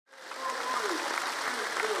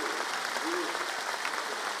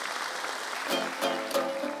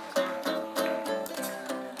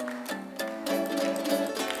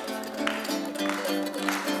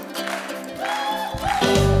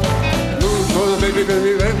vliegen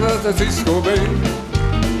weer weg naar San Francisco Bay.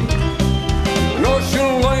 An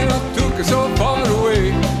ocean liner took us so far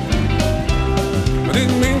away. I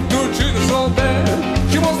didn't mean to treat her so bad.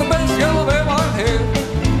 She was the best girl I've ever had.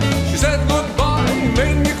 She said goodbye,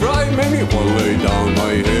 made me cry, made me wanna lay down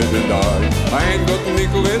my head and die. I ain't got a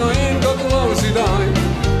nickel and I ain't got a lousy dime.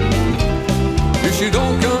 If she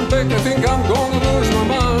don't come back, I think I'm gonna lose my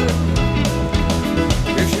mind.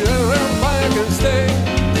 If she never comes back and stay,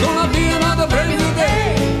 it's gonna be another brand new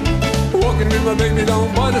day. Walking with my baby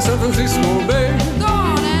down by the San Francisco Bay. Go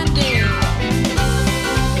on, Andy.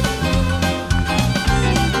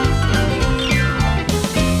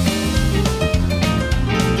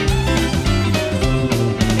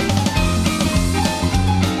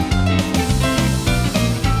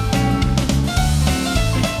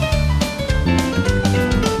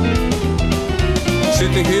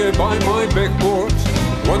 Sitting here by my back porch,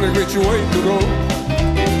 wondering which way to go.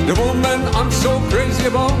 The woman I'm so crazy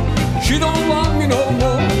about, she don't love me no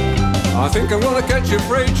more. I think I'm gonna catch a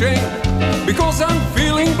freight train, because I'm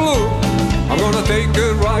feeling blue. I'm gonna take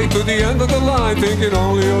a ride to the end of the line, thinking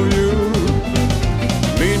only of you.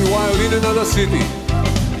 Meanwhile in another city,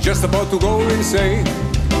 just about to go insane.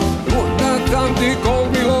 That time they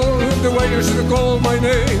called me Lord, the way you should have called my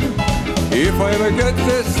name. If I ever get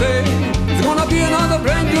to stay, it's gonna be another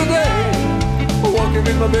brand new day. Walking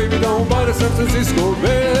with my baby down by the San Francisco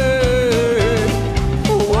Bay.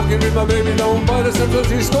 Walking with my baby down by the San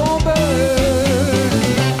Francisco Bay.